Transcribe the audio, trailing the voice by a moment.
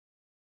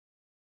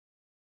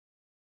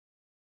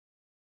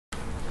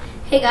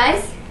Hey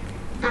guys,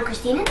 I'm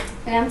Christina.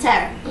 and I'm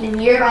Tara,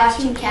 and you're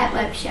watching Cat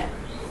Webshow.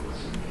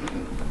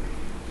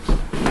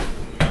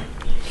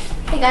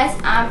 Hey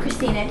guys, I'm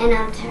Christina, And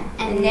I'm Tara.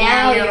 and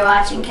now you're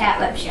watching Cat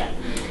Webshow.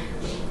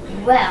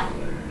 Well,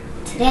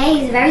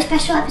 today is a very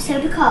special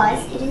episode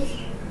because it is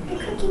the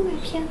cooking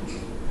web show.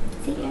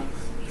 See? Yes.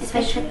 It's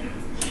special.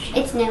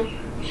 It's new.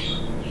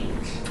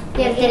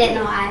 We haven't did it in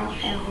a while.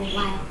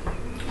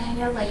 I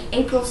know, like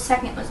April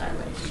 2nd was our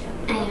last show.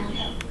 I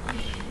know.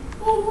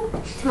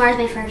 Tomorrow's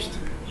my first.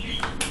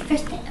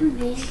 First day of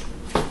May.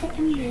 First day of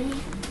May.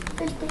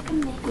 First day of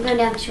May. I'm going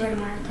down the shore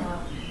tomorrow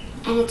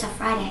too. And it's a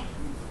Friday.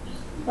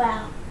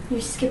 Wow,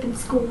 you're skipping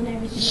school and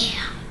everything.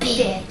 Yeah,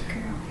 Big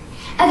girl.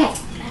 Okay.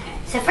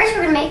 So first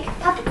we're gonna make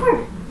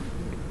popcorn.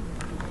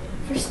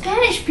 For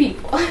Spanish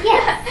people.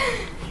 Yeah.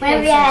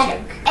 Whenever you That's a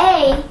add joke.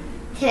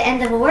 A to the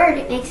end of a word,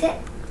 it makes it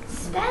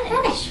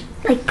Spanish.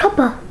 like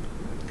cuppa.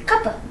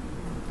 Cuppa.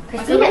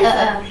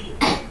 Christina,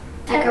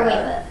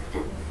 microwave.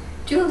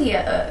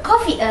 Julia,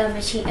 Coffee,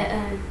 machine,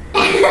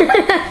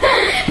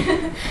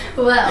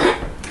 Well,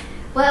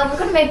 we're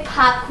gonna make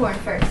popcorn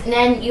first, and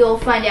then you'll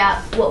find out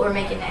what we're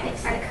making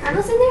next. Are the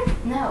kernels in there?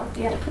 No,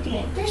 you gotta put them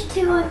in. There's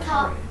two on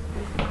top.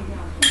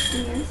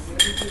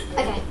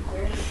 Okay.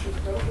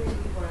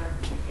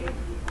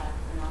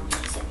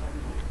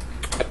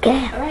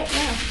 Okay. All right,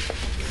 now.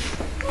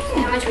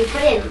 How much we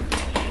put in?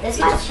 This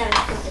much? Should I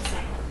put this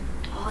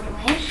like all the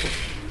way?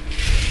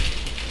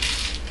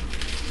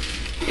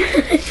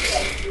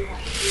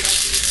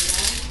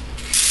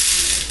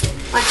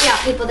 Watch out,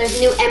 people. There's a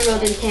new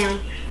emerald in town.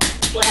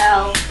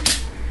 Well,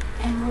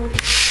 emerald.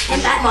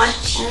 And that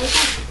much.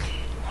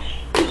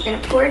 I'm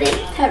gonna pour it in.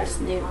 That was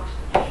new.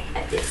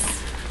 Like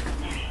this.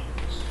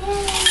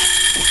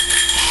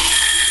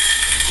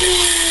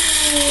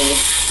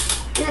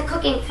 In the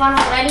cooking fun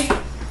already.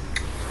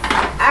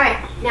 Alright,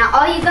 now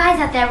all you guys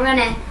out there, we're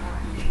gonna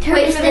Wait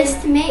twist for this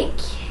to make.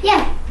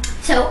 Yeah.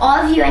 So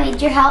all of you, I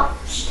need your help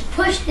to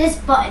push this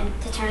button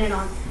to turn it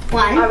on.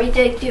 One, Are we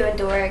to do a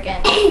door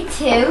again? 2,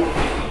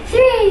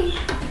 3.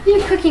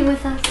 You're cooking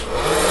with us.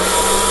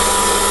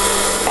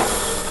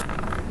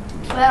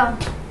 Well,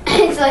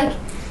 It's like,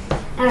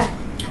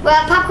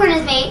 well, popcorn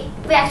is made.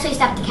 We actually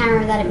stopped the camera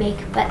without it make,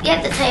 but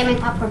yeah, that's how you make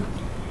popcorn.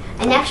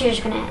 And next you're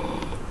just gonna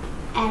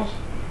add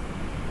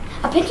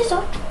a pinch of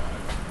salt.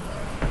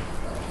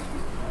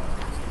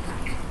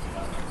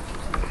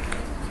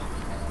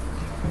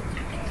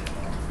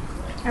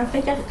 I don't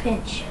think that's a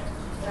pinch.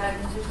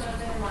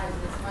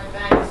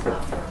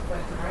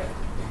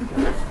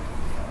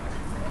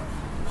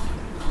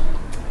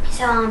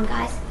 So,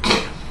 guys.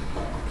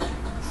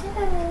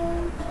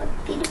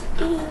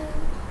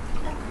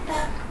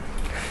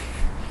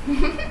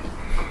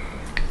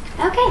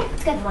 Okay,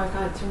 it's good. Oh my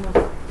God, too much.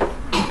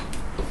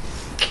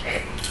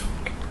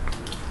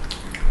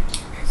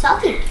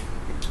 Salty. I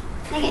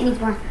think it needs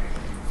more.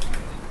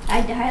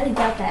 I highly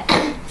doubt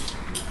that.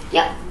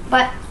 Yep,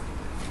 but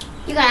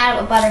you're gonna add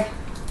it with butter.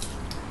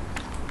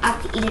 I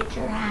have to eat it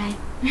dry.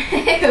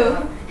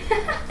 Ew.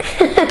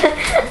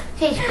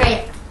 Tastes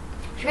great.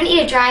 If you're gonna eat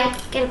it dry,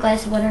 get a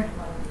glass of butter.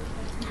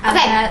 I'll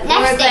Okay, add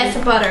next more glass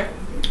thing. of butter.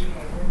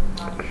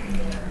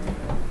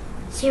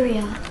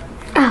 Cereal.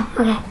 Oh,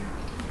 okay.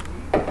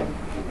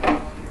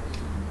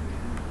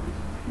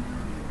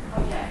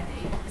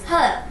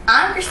 Hello,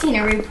 I'm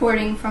Christina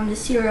reporting from the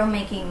cereal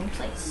making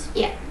place.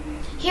 Yeah.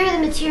 Here are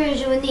the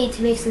materials you would need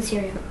to make some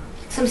cereal.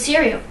 Some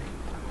cereal.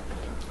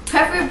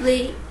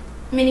 Preferably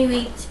mini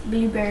wheat,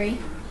 blueberry,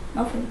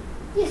 muffin.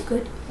 Yes.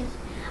 Good. Yes.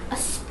 A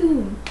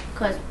spoon,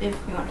 because if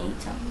you want to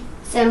eat something.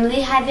 Some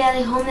Lehigh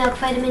Valley whole milk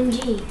vitamin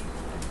G.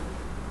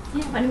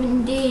 Yeah,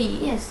 vitamin D.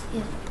 Yes,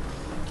 yes.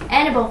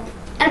 And a bowl.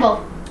 And a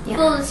bowl. Yeah.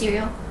 Full of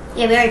cereal.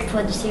 Yeah, we already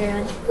poured the cereal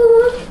in.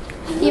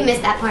 You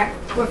missed that part.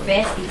 We're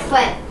fasties.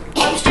 But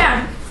Oops,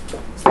 down.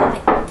 Stop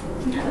it.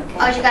 Okay.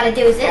 all you gotta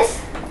do is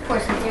this. Pour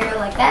some cereal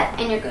like that,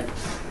 and you're good.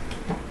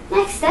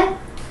 Next step,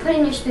 put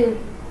in your spoon.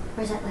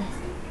 Where's that last?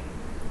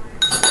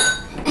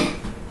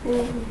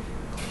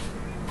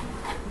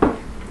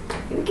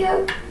 Here we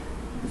go.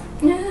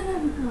 No.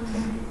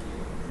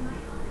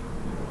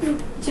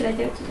 Should I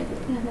do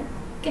it? No.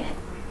 Go ahead.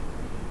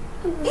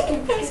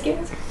 I'm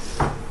scared.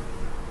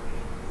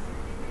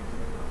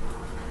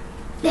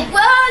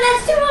 Whoa,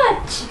 that's too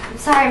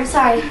much. I'm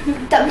sorry.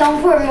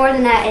 Don't pour more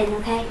than that in,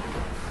 okay?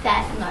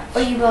 That's much.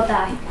 Or you will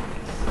die.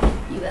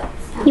 You will.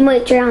 You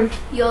might drown.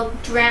 You'll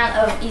drown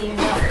of eating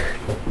milk.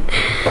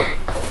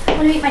 I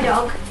want to eat my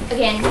dog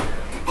again.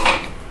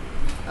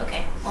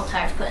 Okay, well,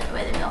 Tyra's putting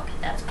away the milk.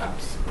 That's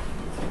gross.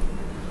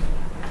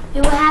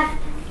 We will have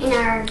in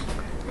our,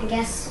 I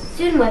guess,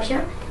 student web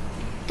show,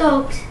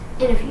 dogs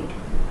interviewed.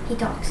 He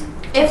talks.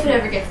 If it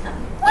ever gets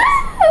done.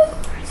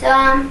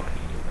 So,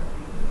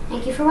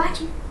 thank you for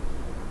watching.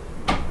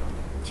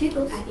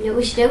 Toodles. You know what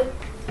we should do?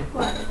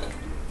 What?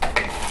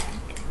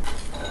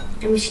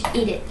 And we should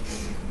eat it.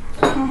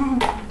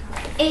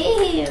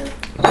 Ew.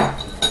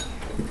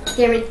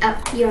 They're in,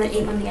 oh, you want to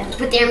eat one together.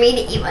 But they're made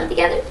to eat one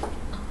together.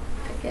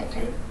 Okay,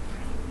 ready?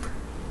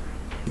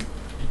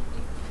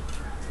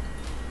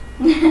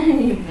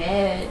 You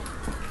mad.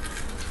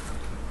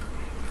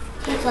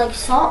 with like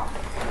salt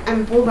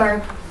and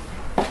blueberry.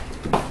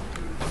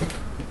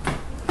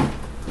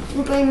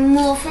 Blueberry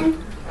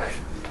muffin.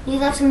 You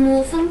love some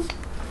muffins?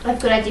 I have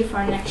a good idea for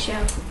our next show.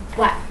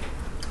 What?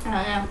 I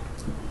don't know.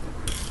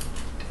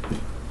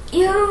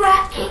 You're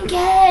rocking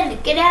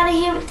kid. Get out of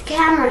here with the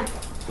camera.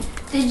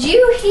 Did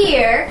you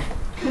hear?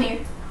 Come here.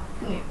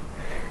 Come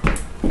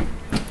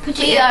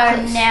here. We are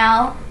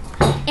now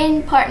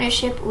in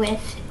partnership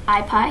with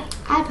iPie.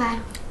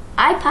 iPie.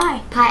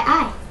 iPie.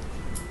 Pie.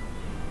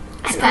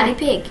 Scotty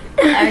Pig.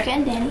 Erica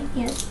and Danny.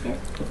 Yes, yes.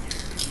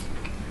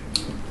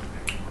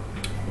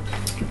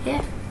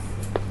 Yeah.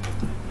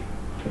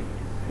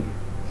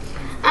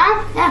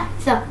 Yeah,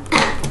 so.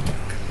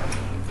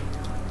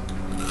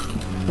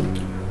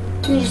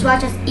 You just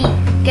watch us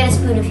eat. Get a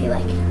spoon if you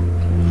like.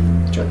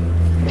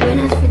 Join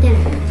us for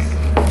dinner.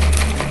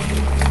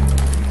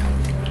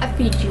 I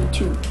feed you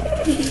too.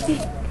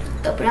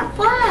 Open up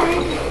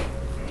wide.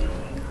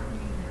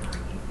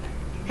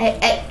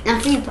 Hey, now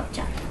for you, Pork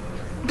Chop.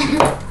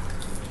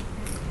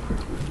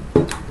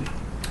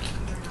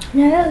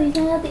 No, he's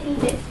not allowed to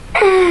eat it.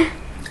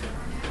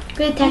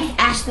 Good text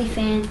Ashley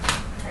fan.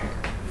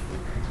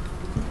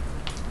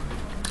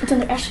 It's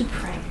under Ashley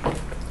Prank.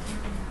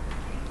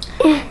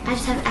 I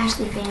just have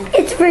Ashley fan.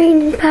 It's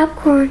raining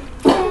popcorn.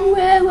 Oh,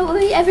 what will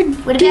we ever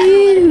What about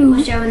Dude.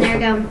 the show and there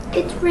go?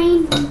 It's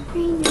raining. Do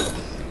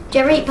you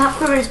ever eat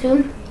popcorn with a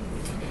spoon?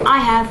 I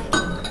have.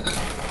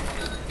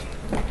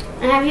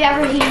 And have you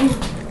ever eaten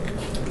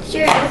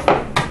cereal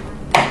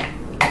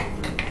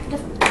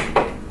with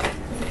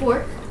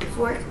a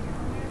fork?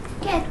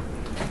 Good.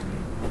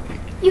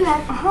 You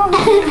have.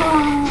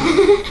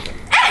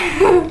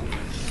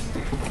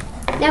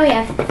 Now we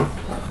have.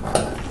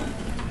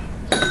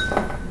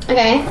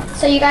 Okay,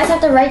 so you guys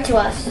have to write to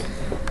us.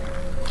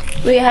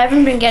 We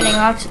haven't been getting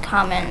lots of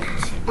comments.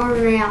 Or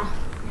mail.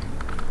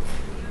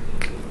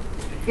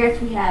 Yes,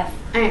 we have.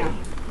 I know.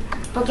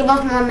 But give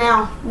us more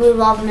mail. We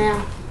love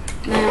mail.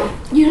 Mail.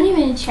 You don't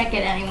even check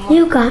it anymore.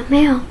 You got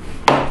mail.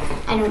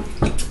 I don't.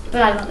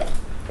 But I love it.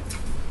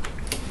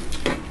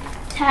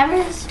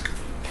 Tara's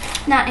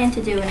not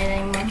into doing it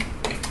anymore.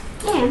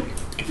 Yeah.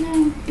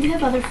 No, you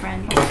have other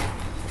friends.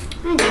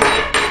 I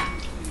do.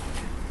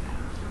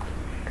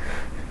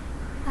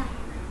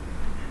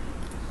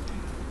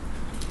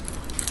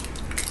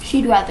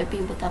 She'd rather be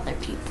with other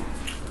people.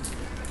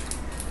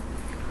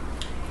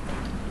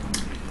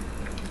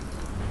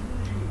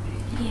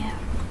 Yeah.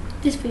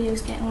 This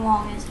video's getting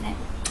long, isn't it?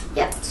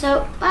 Yep,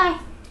 so bye.